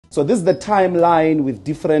So this is the timeline with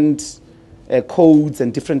different codes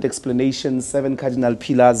and different explanations, 7 cardinal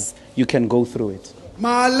pillars. You can go through it.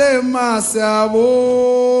 That's the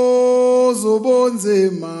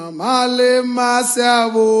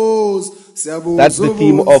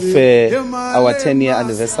theme of our 10-year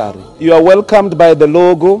anniversary. You are welcomed by the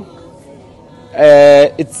logo.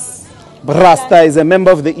 It's Rasta is a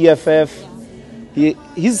member of the EFF.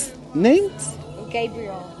 His name's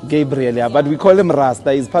Gabriel, yeah, but we call him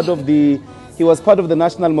Rasta. He was part of the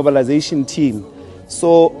national mobilization team.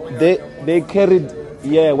 So they carried,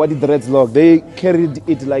 what did the Reds log? They carried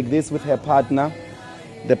it like this with her partner.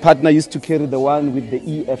 The partner used to carry the one with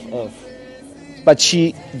the EFF. But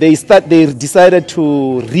they decided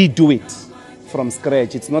to redo it from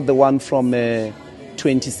scratch. It's not the one from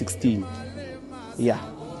 2016. Yeah.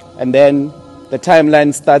 And then the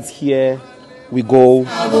timeline starts here. We go.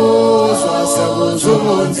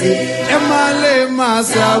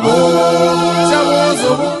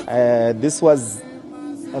 This was,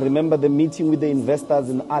 I remember the meeting with the investors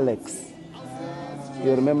in Alex.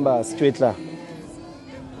 You remember Stwetla?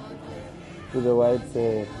 With the white.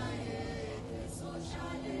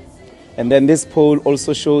 And then this poll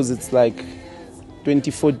also shows it's like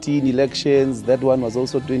 2014 elections. That one was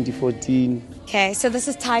also 2014. Okay, so this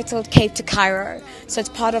is titled Cape to Cairo. So it's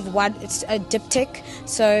part of it's a diptych.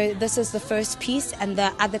 So this is the first piece and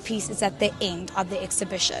the other piece is at the end of the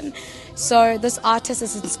exhibition. So this artist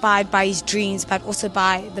is inspired by his dreams but also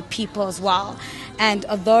by the people as well. And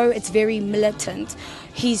although it's very militant,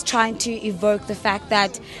 he's trying to evoke the fact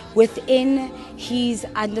that within his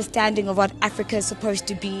understanding of what Africa is supposed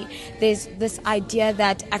to be, there's this idea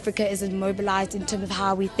that Africa isn't mobilized in terms of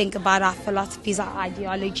how we think about our philosophies, our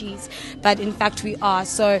ideologies, but in fact we are.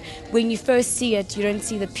 So when you first see it, you don't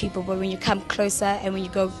see the people, but when you come closer and when you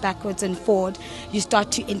go backwards and forward, you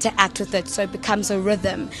start to interact with it. So it becomes a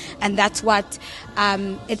rhythm, and that's what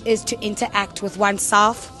it is to interact with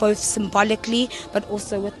oneself, both symbolically, but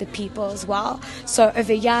also with the people as well. So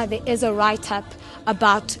over here, there is a write-up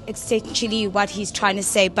about essentially what he's trying to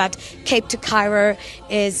say, but Cape to Cairo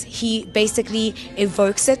is, he basically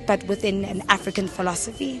evokes it, but within an African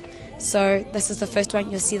philosophy. So this is the first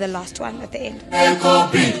one. You'll see the last one at the end.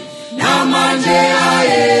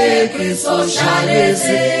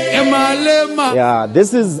 Yeah,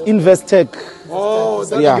 this is Investec. Oh,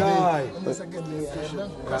 that's yeah. The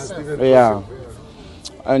guy. Yeah.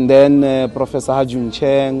 And then Professor Hajun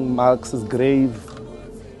Cheng, Marx's grave.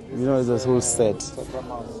 You know, it's a whole set.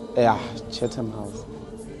 Yeah, Chatham House.